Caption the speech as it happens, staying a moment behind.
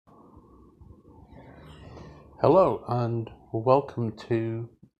Hello and welcome to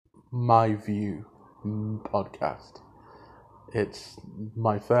My View podcast. It's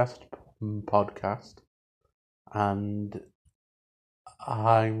my first podcast and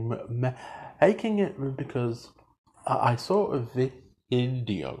I'm making it because I saw a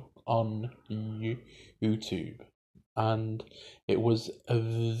video on YouTube and it was a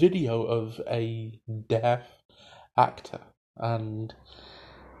video of a deaf actor and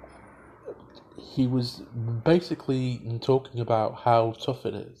he was basically talking about how tough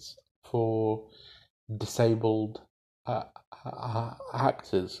it is for disabled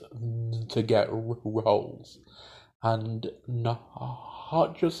actors to get roles, and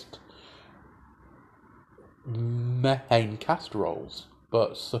not just main cast roles,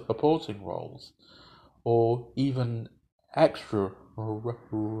 but supporting roles, or even extra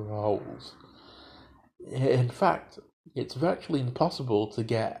roles. In fact, it's virtually impossible to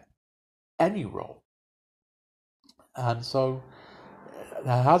get any role. And so,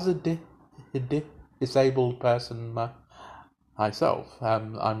 as a disabled person myself,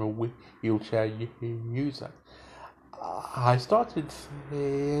 I'm a wheelchair user. I started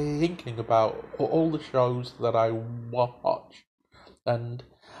thinking about all the shows that I watch, and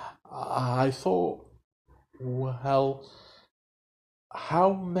I thought, well,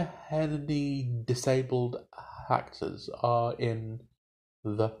 how many disabled actors are in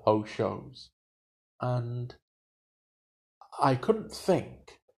those shows? And I couldn't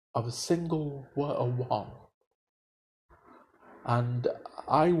think of a single one. And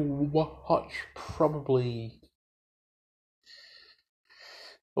I watch probably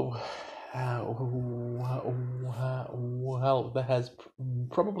well, there's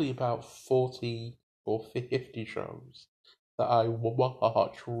probably about 40 or 50 shows that I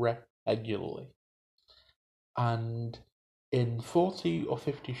watch regularly. And in 40 or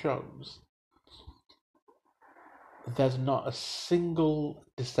 50 shows, there's not a single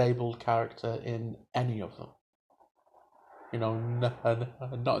disabled character in any of them.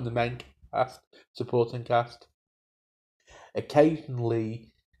 Not in the main cast, supporting cast.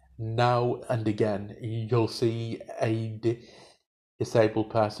 Occasionally, now and again, you'll see a disabled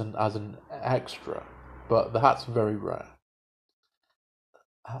person as an extra, but that's very rare.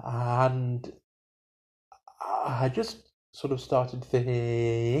 And I just sort of started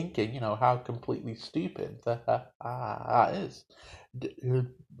thinking, how completely stupid that is.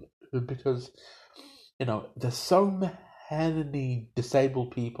 Because, there's so many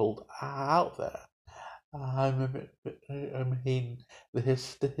disabled people out there. I mean, the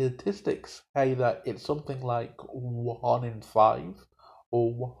statistics say that it's something like 1 in 5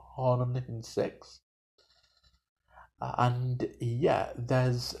 or 1 in 6. And yeah,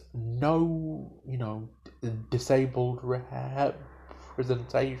 there's no, disabled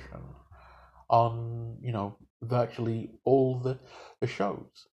representation on, virtually all the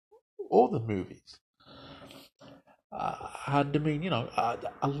shows or the movies. And I mean,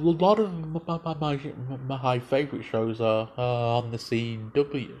 a lot of my favourite shows are on the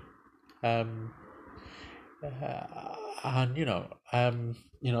CW. And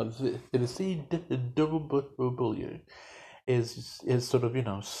the CW is sort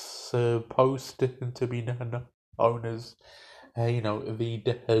of supposed to be known as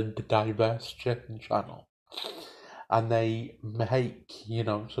the diverse channel, and they make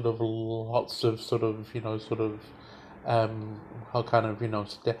sort of lots of how kind of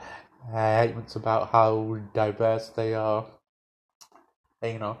statements about how diverse they are,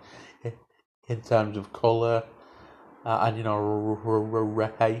 you know in terms of color and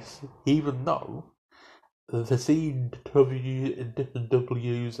race, even though the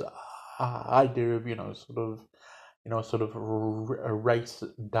CW's idea of race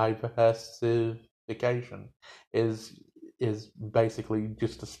diversification is basically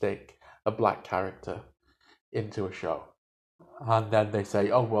just to stick a black character into a show, and then they say,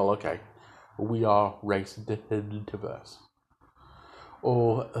 oh well, okay, we are race diverse.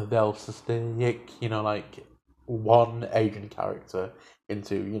 Or they'll stick like one Asian character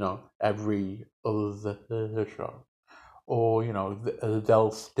into every other show, or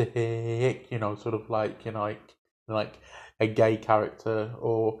they'll stick sort of like like a gay character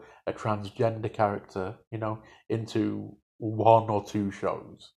or a transgender character into 1 or 2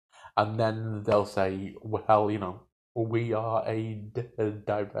 shows, and then they'll say, well, we are a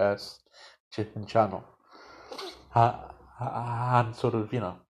diverse channel. And sort of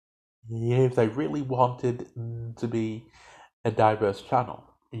if they really wanted to be a diverse channel,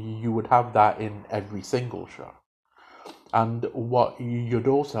 you would have that in every single show. And what you'd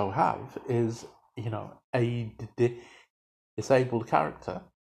also have is, a disabled character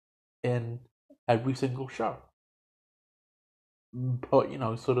in every single show. but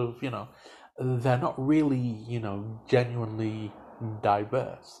sort of, they're not really, genuinely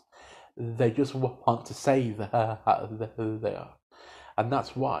diverse. They just want to say that they are, and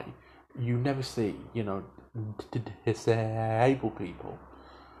that's why you never see, disabled people,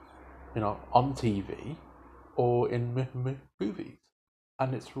 on TV or in movies,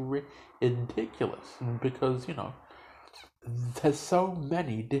 and it's ridiculous because there's so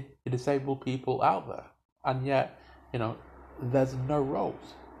many disabled people out there, and yet there's no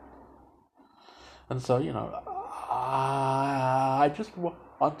roles. And so I just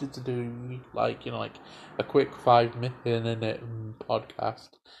wanted to do like a quick 5 minute podcast,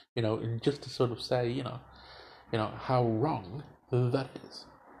 just to sort of say how wrong that is.